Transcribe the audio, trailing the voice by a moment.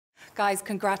Guys,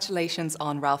 congratulations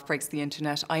on Ralph Breaks the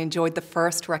Internet. I enjoyed the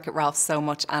first Wreck-It Ralph so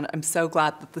much, and I'm so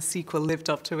glad that the sequel lived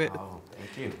up to it. Oh,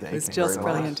 thank you. It was just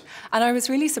brilliant. And I was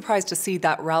really surprised to see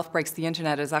that Ralph Breaks the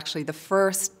Internet is actually the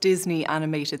first Disney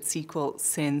animated sequel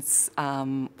since,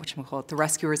 The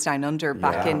Rescuers Down Under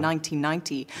back in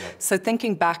 1990. Yep. So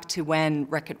thinking back to when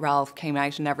Wreck-It Ralph came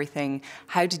out and everything,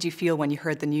 how did you feel when you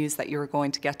heard the news that you were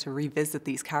going to get to revisit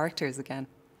these characters again?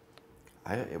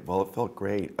 Well, it felt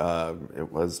great.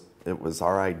 It was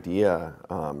our idea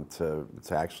to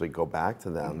actually go back to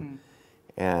them,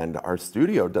 and our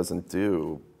studio doesn't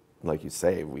do, like you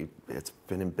say, it's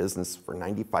been in business for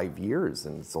 95 years,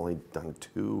 and it's only done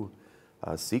 2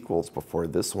 sequels before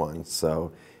this one.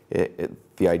 So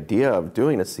the idea of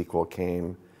doing a sequel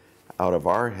came out of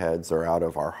our heads or out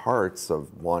of our hearts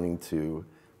of wanting to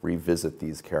revisit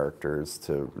these characters,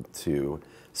 to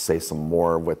say some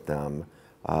more with them.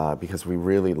 Because we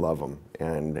really love them,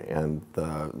 and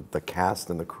the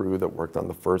cast and the crew that worked on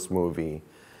the first movie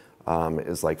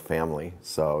is like family.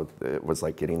 So it was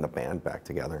like getting the band back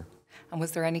together. And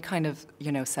was there any kind of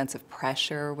sense of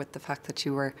pressure with the fact that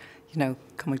you were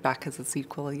coming back as a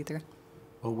sequel either?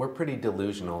 Well, we're pretty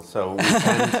delusional, so we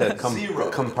tend to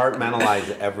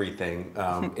compartmentalize everything.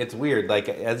 It's weird. Like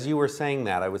as you were saying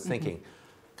that, I was thinking,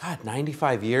 God,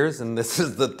 95 years and this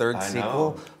is the 3rd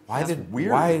sequel. Why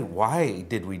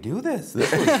did we do this?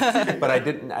 But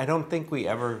I don't think we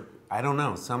ever. I don't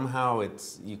know. Somehow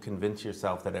you convince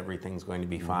yourself that everything's going to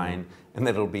be fine and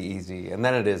that it'll be easy, and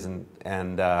then it isn't,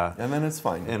 and then it's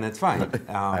fine. And it's fine.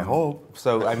 I hope.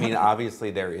 So I mean,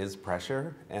 obviously there is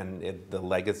pressure, and the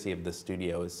legacy of the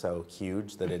studio is so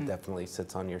huge that it definitely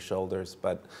sits on your shoulders.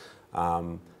 But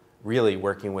really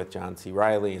working with John C.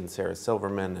 Reilly and Sarah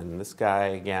Silverman and this guy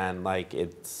again, like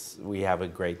we have a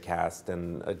great cast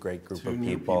and a great group of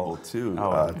people. Too.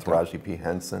 Taraji P.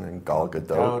 Henson and Gal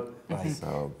Gadot.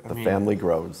 So the family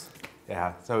grows.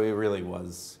 Yeah, so it really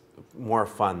was more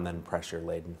fun than pressure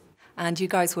laden. And you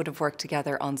guys would have worked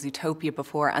together on Zootopia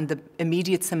before, and the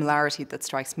immediate similarity that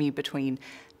strikes me between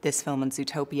this film and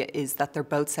Zootopia is that they're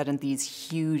both set in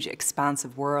these huge,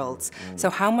 expansive worlds.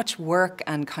 So how much work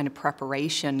and kind of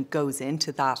preparation goes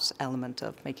into that element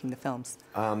of making the films?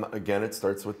 Again, it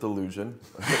starts with delusion.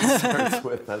 It starts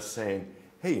with us saying,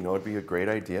 hey, it'd be a great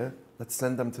idea. Let's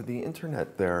send them to the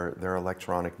internet. They're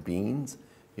electronic beings.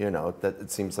 That it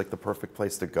seems like the perfect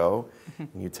place to go. And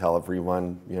you tell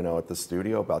everyone, at the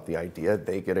studio about the idea,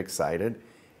 they get excited.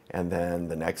 And then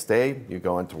the next day, you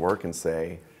go into work and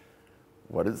say,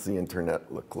 what does the internet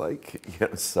look like?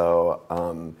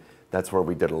 So that's where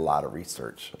we did a lot of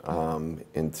research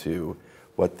into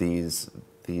what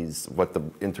what the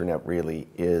internet really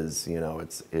is.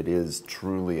 It is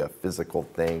truly a physical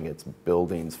thing. It's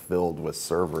buildings filled with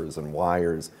servers and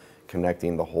wires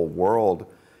connecting the whole world.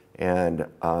 And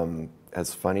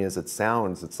as funny as it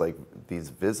sounds, it's like these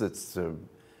visits to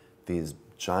these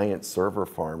giant server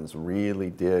farms really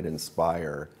did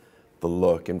inspire the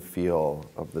look and feel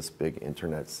of this big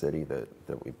internet city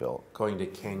that we built. Going to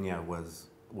Kenya was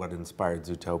what inspired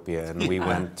Zootopia, and we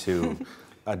went to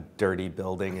a dirty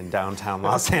building in downtown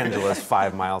Los Angeles,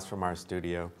 5 miles from our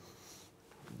studio.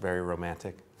 Very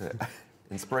romantic.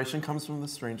 Inspiration comes from the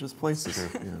strangest places.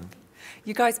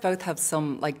 You guys both have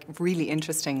some really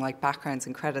interesting backgrounds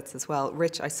and credits as well.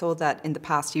 Rich, I saw that in the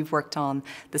past you've worked on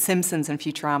The Simpsons and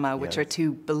Futurama, which are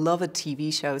 2 beloved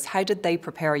TV shows. How did they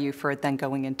prepare you for then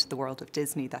going into the world of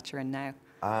Disney that you're in now?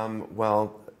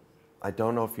 Well, I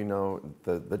don't know if you know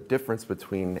the difference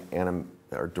between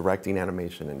directing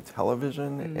animation in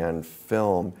television and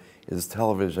film is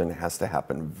television has to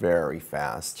happen very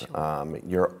fast. Sure.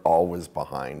 You're always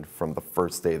behind from the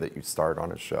first day that you start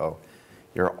on a show.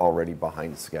 You're already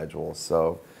behind schedule.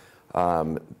 So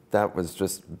that was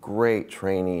just great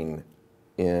training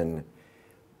in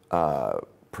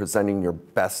presenting your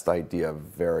best idea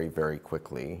very, very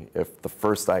quickly. If the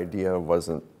first idea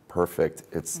wasn't perfect,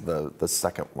 it's the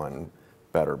second one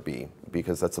better be,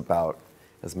 because that's about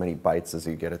as many bites as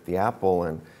you get at the apple.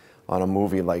 And on a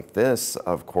movie like this,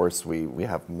 of course, we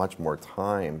have much more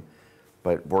time.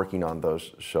 But working on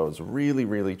those shows really,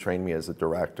 really trained me as a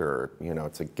director,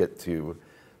 to get to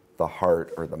the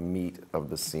heart or the meat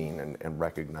of the scene and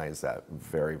recognize that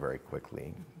very, very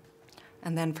quickly.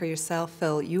 And then for yourself,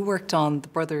 Phil, you worked on The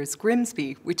Brothers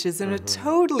Grimsby, which is in a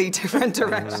totally different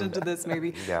direction to this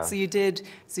movie. Yeah. So you did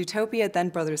Zootopia, then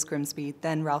Brothers Grimsby,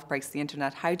 then Ralph Breaks the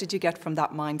Internet. How did you get from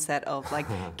that mindset of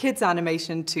kids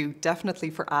animation to definitely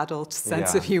for adult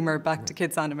sense of humor back to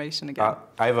kids animation again?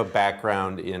 I have a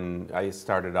background I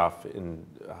started off in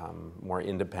more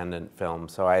independent film.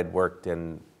 So I had worked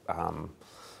in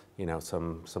you know,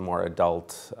 some more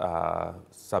adult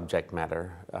subject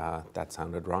matter. That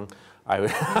sounded wrong.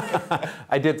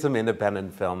 I did some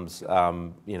independent films,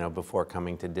 you know, before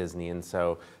coming to Disney, and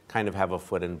so kind of have a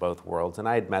foot in both worlds. And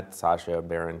I had met Sacha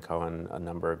Baron Cohen a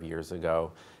number of years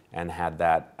ago, and had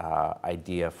that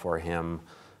idea for him,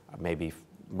 maybe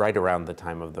right around the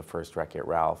time of the first Wreck-It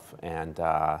Ralph, and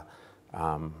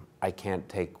I can't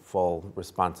take full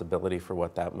responsibility for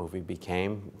what that movie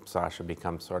became. Sacha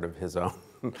becomes sort of his own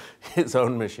his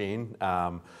own machine.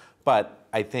 But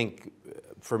I think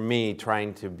for me,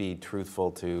 trying to be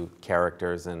truthful to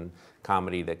characters and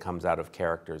comedy that comes out of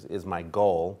characters is my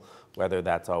goal. Whether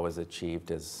that's always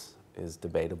achieved is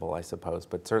debatable, I suppose.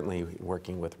 But certainly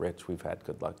working with Rich, we've had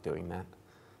good luck doing that.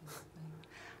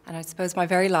 And I suppose my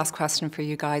very last question for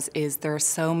you guys is, there are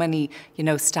so many, you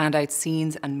know, standout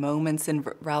scenes and moments in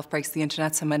Ralph Breaks the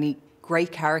Internet, so many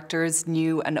great characters,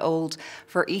 new and old.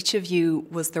 For each of you,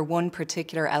 was there one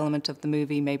particular element of the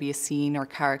movie, maybe a scene or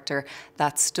character,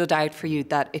 that stood out for you,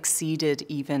 that exceeded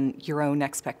even your own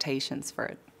expectations for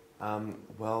it?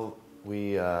 Well,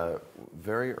 we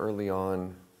very early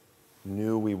on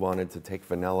knew we wanted to take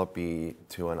Vanellope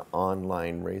to an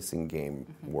online racing game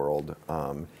world.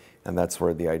 And that's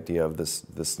where the idea of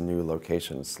this new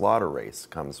location, Slaughter Race,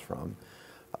 comes from.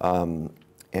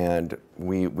 And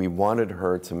we wanted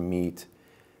her to meet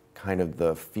kind of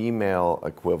the female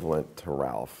equivalent to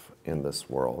Ralph in this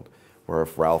world, where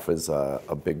if Ralph is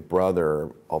a big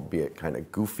brother, albeit kind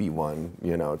of goofy one,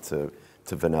 you know, to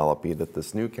Vanellope, that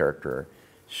this new character,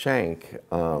 Shank,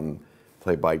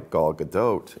 played by Gal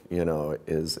Gadot, you know,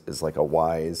 is like a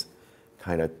wise,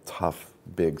 kind of tough,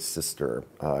 big sister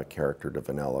character to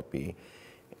Vanellope.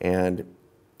 And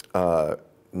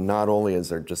not only is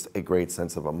there just a great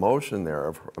sense of emotion there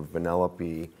of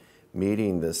Vanellope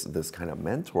meeting this kind of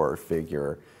mentor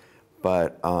figure,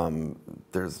 but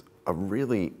there's a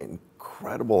really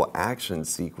incredible action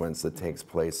sequence that takes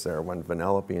place there when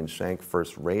Vanellope and Shank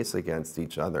first race against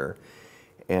each other.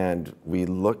 And we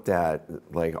looked at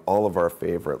like all of our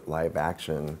favorite live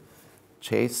action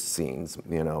chase scenes,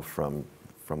 you know, from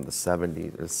the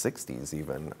 70s or 60s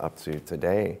even up to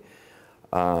today.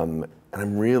 And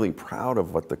I'm really proud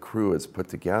of what the crew has put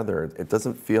together. It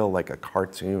doesn't feel like a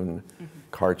cartoon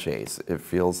car chase. It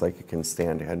feels like it can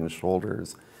stand head and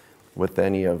shoulders with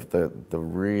any of the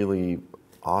really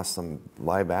awesome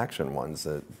live action ones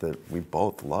that we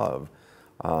both love.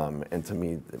 And to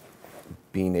me,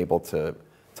 being able to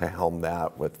helm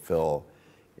that with Phil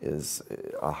is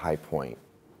a high point,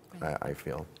 I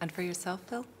feel. And for yourself,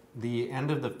 Phil? The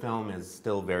end of the film is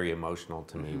still very emotional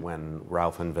to me when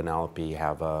Ralph and Vanellope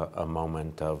have a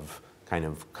moment of kind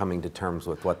of coming to terms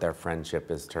with what their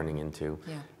friendship is turning into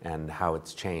and how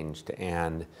it's changed.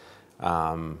 And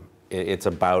it's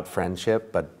about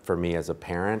friendship, but for me as a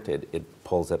parent, it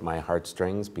pulls at my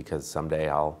heartstrings because someday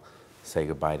I'll say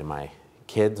goodbye to my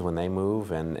kids when they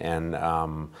move. And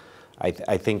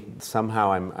I think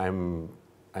somehow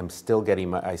I still get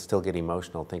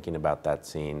emotional thinking about that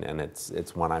scene, and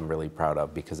it's one I'm really proud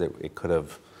of because it could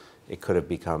have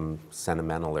become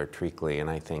sentimental or treacly, and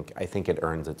I think it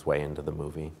earns its way into the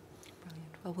movie.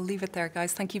 Brilliant. Well, we'll leave it there,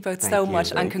 guys. Thank you both so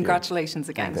much, and congratulations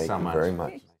again. Thanks so much. Thank you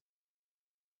very much.